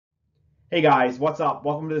Hey guys, what's up?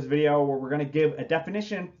 Welcome to this video where we're going to give a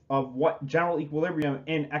definition of what general equilibrium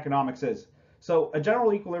in economics is. So a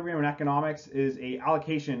general equilibrium in economics is a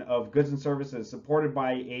allocation of goods and services supported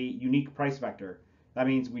by a unique price vector. That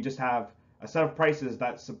means we just have a set of prices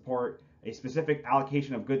that support a specific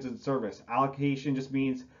allocation of goods and service. Allocation just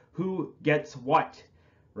means who gets what,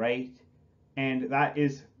 right? And that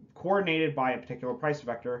is coordinated by a particular price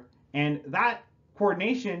vector. And that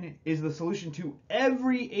coordination is the solution to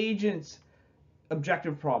every agent's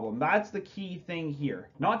objective problem. That's the key thing here.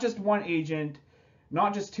 Not just one agent,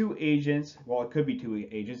 not just two agents, well, it could be two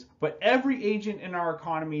agents, but every agent in our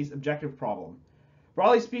economy's objective problem.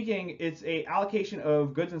 Broadly speaking, it's a allocation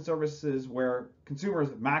of goods and services where consumers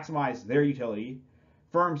maximize their utility,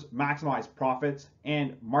 firms maximize profits,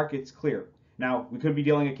 and markets clear. Now, we could be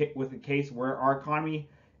dealing with a case where our economy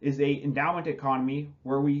is a endowment economy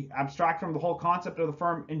where we abstract from the whole concept of the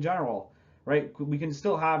firm in general, right? We can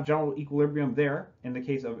still have general equilibrium there in the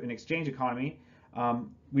case of an exchange economy.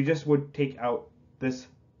 We just would take out this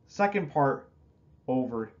second part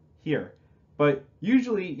over here. But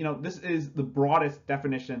usually, this is the broadest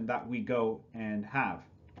definition that we go and have.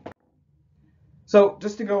 So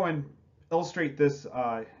just to go and illustrate this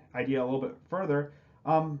idea a little bit further,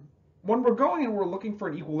 when we're going and we're looking for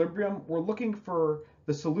an equilibrium, we're looking for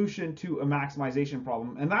the solution to a maximization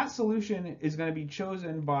problem. And that solution is going to be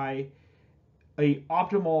chosen by a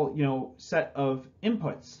optimal, set of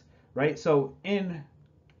inputs, right? So in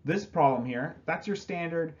this problem here, that's your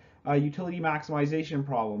standard utility maximization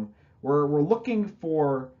problem, where we're looking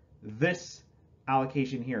for this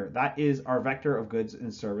allocation here. That is our vector of goods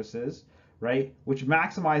and services, right? Which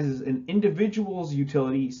maximizes an individual's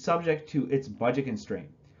utility subject to its budget constraint.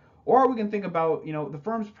 Or we can think about, the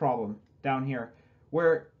firm's problem down here,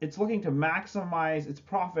 where it's looking to maximize its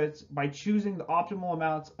profits by choosing the optimal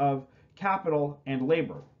amounts of capital and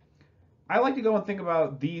labor. I like to go and think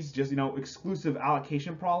about these just, exclusive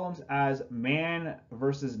allocation problems as man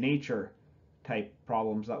versus nature type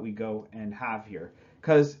problems that we go and have here.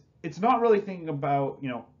 Because it's not really thinking about,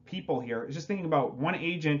 people here. It's just thinking about one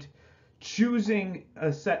agent choosing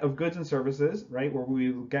a set of goods and services, right, where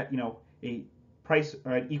we get, a price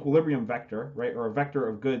or an equilibrium vector, right, or a vector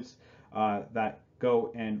of goods that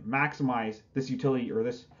go and maximize this utility or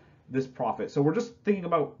this profit. So we're just thinking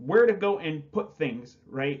about where to go and put things,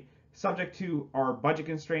 right, subject to our budget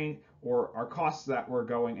constraint or our costs that we're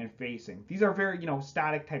going and facing. These are very,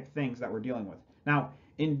 static type things that we're dealing with. Now,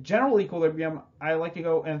 in general equilibrium, I like to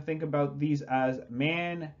go and think about these as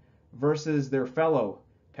man versus their fellow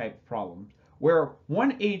type problems, where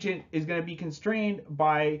one agent is going to be constrained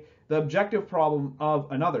by the objective problem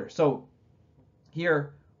of another. So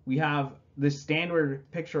here we have this standard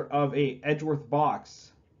picture of a Edgeworth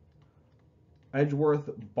box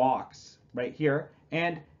right here,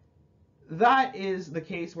 and that is the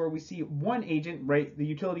case where we see one agent, right, the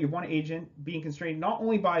utility of one agent being constrained not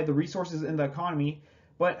only by the resources in the economy,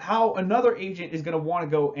 but how another agent is going to want to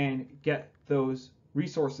go and get those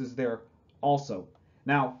resources there also.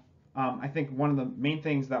 Now, I think one of the main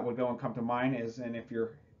things that would go and come to mind is, and if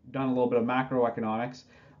you're done a little bit of macroeconomics,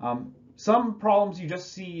 some problems you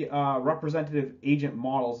just see representative agent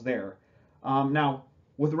models there. Now,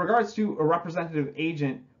 with regards to a representative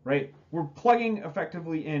agent, right, we're plugging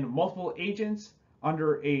effectively in multiple agents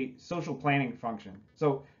under a social planning function.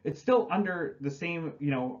 So it's still under the same,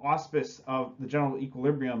 auspice of the general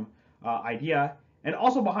equilibrium idea. And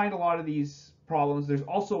also behind a lot of these problems, there's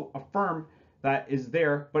also a firm that is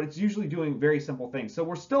there, but it's usually doing very simple things. So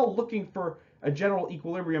we're still looking for a general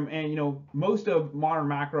equilibrium, and most of modern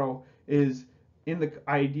macro is in the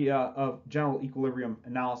idea of general equilibrium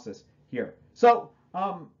analysis here. So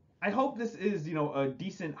I hope this is, a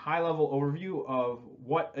decent high-level overview of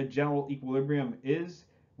what a general equilibrium is,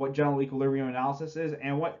 what general equilibrium analysis is,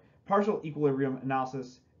 and what partial equilibrium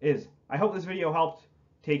analysis is. I hope this video helped.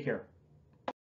 Take care.